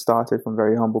speakers started from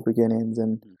very humble beginnings,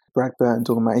 and Brad Burton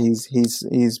talking about his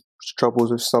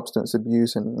struggles with substance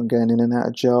abuse and going in and out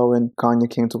of jail, and Kanye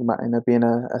King talking about being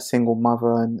a single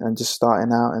mother and just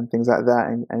starting out and things like that,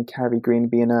 and Carrie Green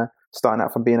starting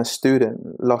out from being a student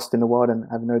lost in the world and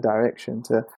having no direction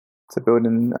to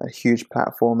building a huge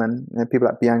platform, and people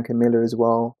like Bianca Miller as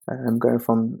well, going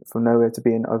from nowhere to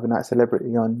being an overnight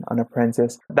celebrity on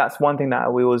Apprentice. That's one thing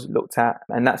that we always looked at,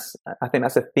 and I think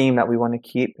that's a theme that we want to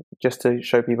keep, just to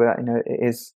show people that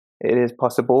it is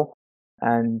possible.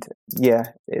 And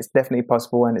it's definitely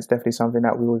possible, and it's definitely something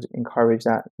that we would encourage,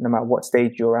 that no matter what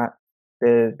stage you're at,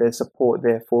 there's support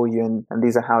there for you, and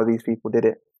these are how these people did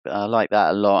it. I like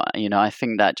that a lot. I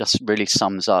think that just really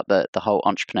sums up the whole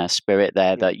entrepreneur spirit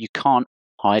there, that you can't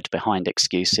hide behind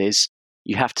excuses.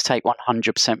 You have to take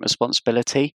 100%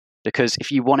 responsibility, because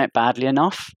if you want it badly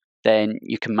enough, then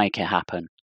you can make it happen.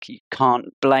 You can't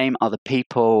blame other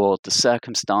people or the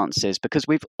circumstances, because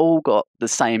we've all got the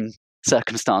same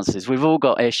circumstances. We've all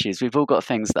got issues. We've all got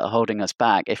things that are holding us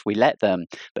back if we let them.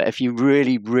 But if you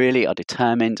really, really are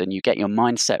determined and you get your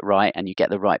mindset right and you get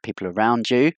the right people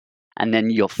around you, and then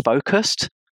you're focused,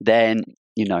 then,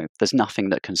 there's nothing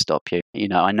that can stop you.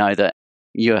 I know that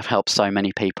you have helped so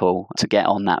many people to get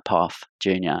on that path,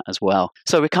 Junior, as well.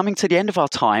 So we're coming to the end of our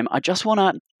time.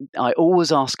 I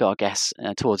always ask our guests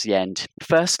towards the end,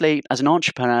 firstly, as an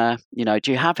entrepreneur,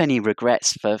 do you have any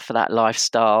regrets for that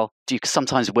lifestyle? Do you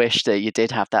sometimes wish that you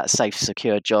did have that safe,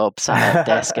 secure job, sat at a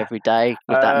desk every day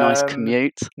with that nice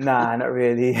commute? Nah, not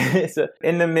really.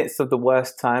 In the midst of the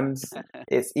worst times,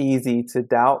 it's easy to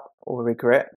doubt or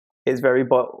regret.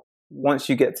 But once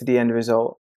you get to the end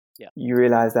result, you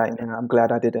realize that I'm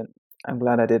glad I didn't. I'm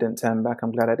glad I didn't turn back.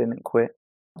 I'm glad I didn't quit.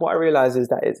 What I realize is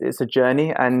that it's a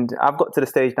journey, and I've got to the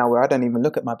stage now where I don't even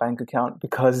look at my bank account,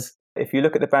 because if you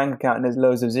look at the bank account and there's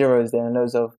loads of zeros there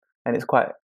and it's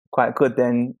quite good,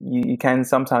 then you can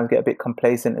sometimes get a bit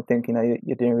complacent and think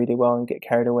you're doing really well and get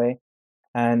carried away.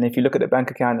 And if you look at the bank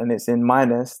account and it's in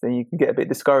minus, then you can get a bit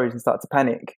discouraged and start to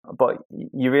panic. But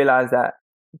you realize that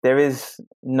there is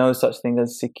no such thing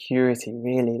as security,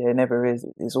 really. There never is.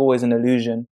 It's always an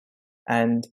illusion.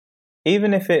 And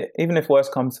even if worse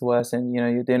comes to worse, and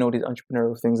you're doing all these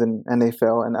entrepreneurial things and they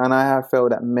fail, and I have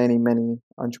failed at many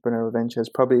entrepreneurial ventures.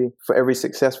 Probably for every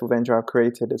successful venture I've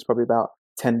created, there's probably about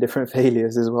 10 different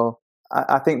failures as well.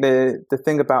 I think the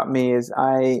thing about me is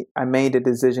I made a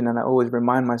decision, and I always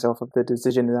remind myself of the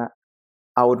decision, that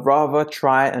I would rather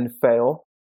try and fail.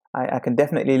 I can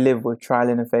definitely live with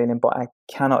trialing and failing, but I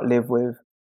cannot live with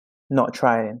not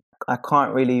trying. I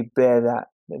can't really bear that.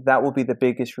 That will be the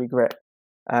biggest regret,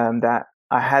 that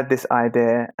I had this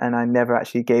idea and I never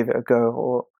actually gave it a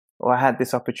go, or I had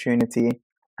this opportunity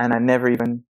and I never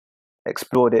even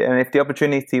explored it. And if the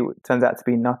opportunity turns out to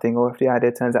be nothing, or if the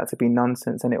idea turns out to be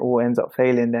nonsense and it all ends up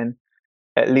failing, then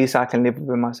at least I can live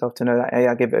with myself to know that, hey,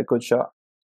 I give it a good shot.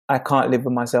 I can't live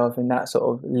with myself in that sort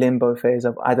of limbo phase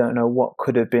of I don't know what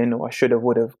could have been, or I should have,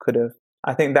 would have, could have.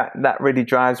 I think that really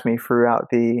drives me throughout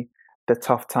the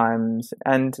tough times.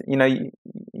 And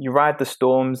you ride the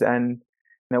storms, and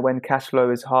when cash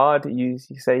flow is hard, you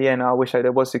say, yeah, no, I wish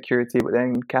there was security, but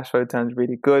then cash flow turns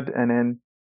really good, and then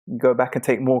you go back and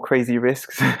take more crazy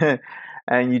risks.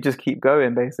 And you just keep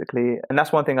going, basically. And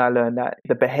that's one thing I learned, that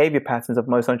the behavior patterns of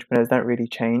most entrepreneurs don't really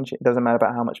change. It doesn't matter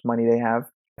about how much money they have.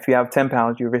 If you have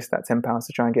 £10, you risk that £10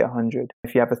 to try and get 100.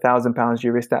 If you have £1,000,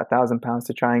 you risk that £1,000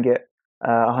 to try and get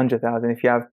 100,000. If you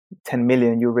have 10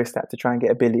 million, you'll risk that to try and get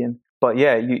 1 billion. But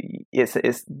yeah,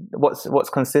 it's what's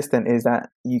consistent is that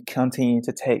you continue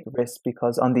to take risks,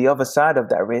 because on the other side of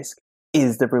that risk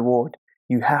is the reward.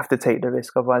 You have to take the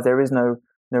risk, otherwise there is no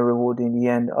reward in the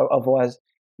end. Otherwise,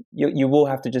 you will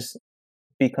have to just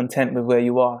be content with where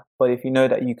you are. But if you know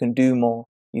that you can do more,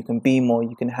 you can be more,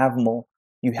 you can have more,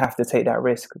 you have to take that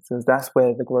risk, because that's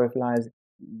where the growth lies.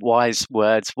 Wise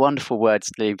words, wonderful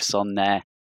words to leave us on there,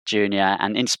 Junior,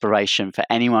 and inspiration for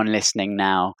anyone listening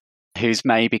now who's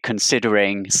maybe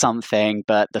considering something,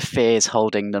 but the fear's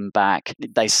holding them back.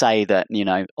 They say that,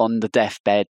 on the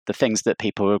deathbed, the things that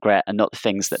people regret are not the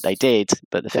things that they did,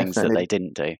 but the things that they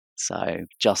didn't do. So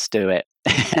just do it.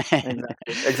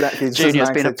 Exactly. Junior,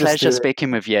 it's been a pleasure speaking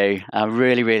with you. I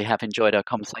really, really have enjoyed our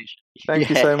conversation. Thank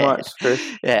you so much, Chris.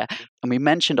 Yeah. And we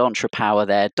mentioned Entrepower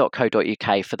there,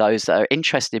 .co.uk, for those that are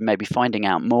interested in maybe finding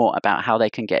out more about how they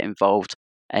can get involved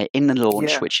in the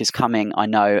launch, which is coming, I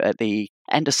know, at the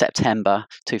end of September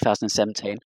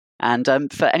 2017. And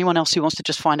for anyone else who wants to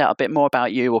just find out a bit more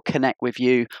about you or connect with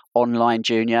you online,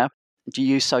 Junior, do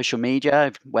you use social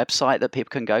media, website that people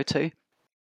can go to?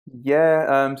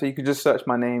 Yeah, so you can just search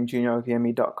my name,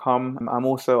 juniorugunyemi.com. I'm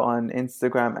also on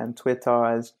Instagram and Twitter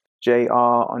as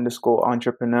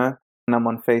JR_entrepreneur, and I'm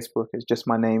on Facebook as just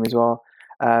my name as well.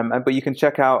 But you can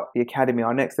check out the Academy,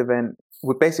 our next event.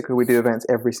 We do events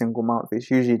every single month. It's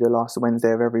usually the last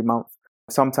Wednesday of every month.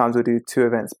 Sometimes we do 2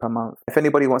 events per month. If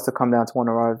anybody wants to come down to one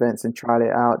of our events and try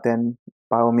it out, then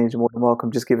by all means, you're more than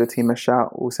welcome. Just give the team a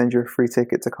shout. We'll send you a free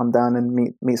ticket to come down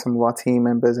and meet some of our team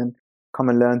members and come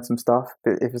and learn some stuff.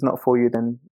 If it's not for you,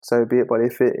 then so be it. But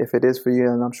if it is for you,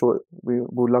 then I'm sure we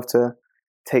would love to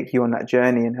take you on that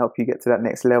journey and help you get to that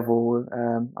next level.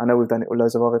 I know we've done it with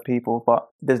loads of other people, but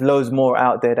there's loads more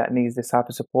out there that needs this type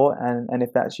of support. And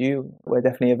if that's you, we're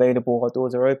definitely available. Our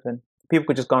doors are open. People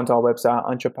could just go onto our website,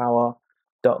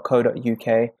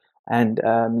 entrepower.co.uk, and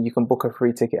you can book a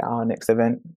free ticket at our next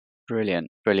event. Brilliant.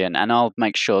 And I'll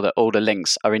make sure that all the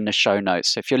links are in the show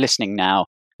notes. So if you're listening now,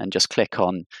 and just click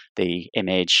on the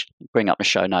image, bring up the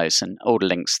show notes, and all the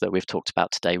links that we've talked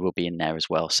about today will be in there as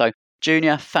well. So,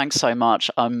 Junior, thanks so much.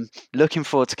 I'm looking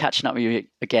forward to catching up with you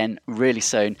again really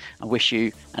soon. I wish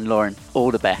you and Lauren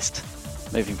all the best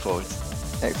moving forward.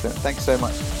 Excellent. Thanks so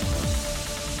much.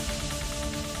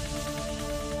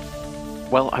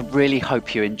 Well, I really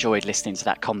hope you enjoyed listening to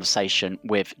that conversation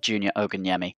with Junior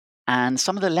Ogunyemi and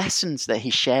some of the lessons that he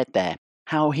shared there,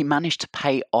 how he managed to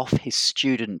pay off his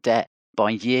student debt by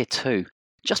year 2,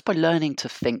 just by learning to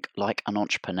think like an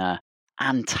entrepreneur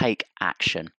and take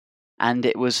action. And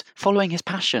it was following his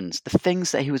passions, the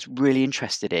things that he was really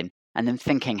interested in, and then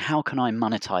thinking, how can I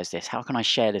monetize this? How can I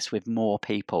share this with more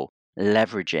people,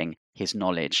 leveraging his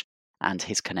knowledge and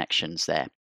his connections there?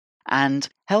 And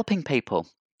helping people,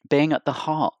 being at the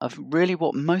heart of really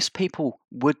what most people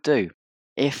would do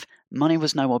if money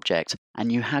was no object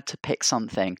and you had to pick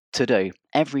something to do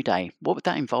every day. What would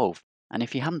that involve? And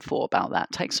if you haven't thought about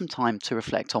that, take some time to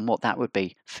reflect on what that would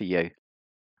be for you.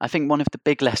 I think one of the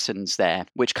big lessons there,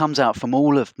 which comes out from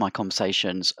all of my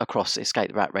conversations across Escape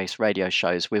the Rat Race radio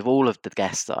shows with all of the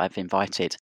guests that I've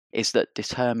invited, is that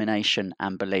determination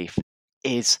and belief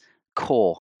is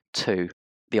core to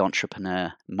the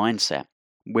entrepreneur mindset.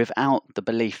 Without the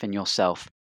belief in yourself,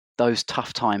 those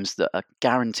tough times that are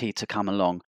guaranteed to come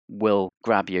along will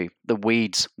grab you. The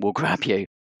weeds will grab you,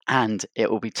 and it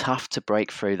will be tough to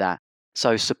break through that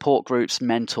So support groups,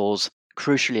 mentors,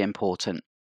 crucially important.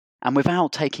 And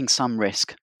without taking some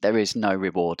risk, there is no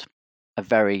reward. A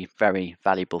very, very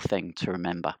valuable thing to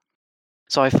remember.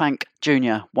 So I thank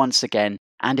Junior once again.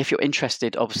 And if you're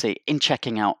interested, obviously, in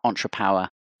checking out Entrepower,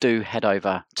 do head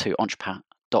over to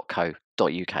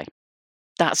entrepower.co.uk.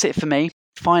 That's it for me.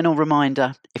 Final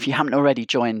reminder, if you haven't already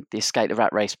joined the Escape the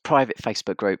Rat Race private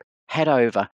Facebook group, head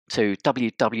over to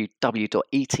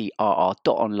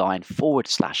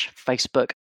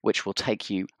www.etrr.online/Facebook, which will take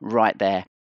you right there.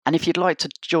 And if you'd like to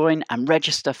join and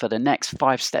register for the next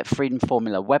 5-Step Freedom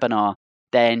Formula webinar,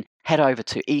 then head over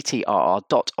to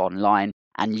etrr.online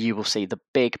and you will see the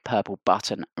big purple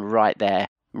button right there,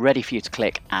 ready for you to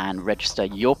click and register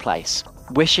your place.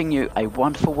 Wishing you a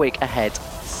wonderful week ahead.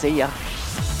 See ya.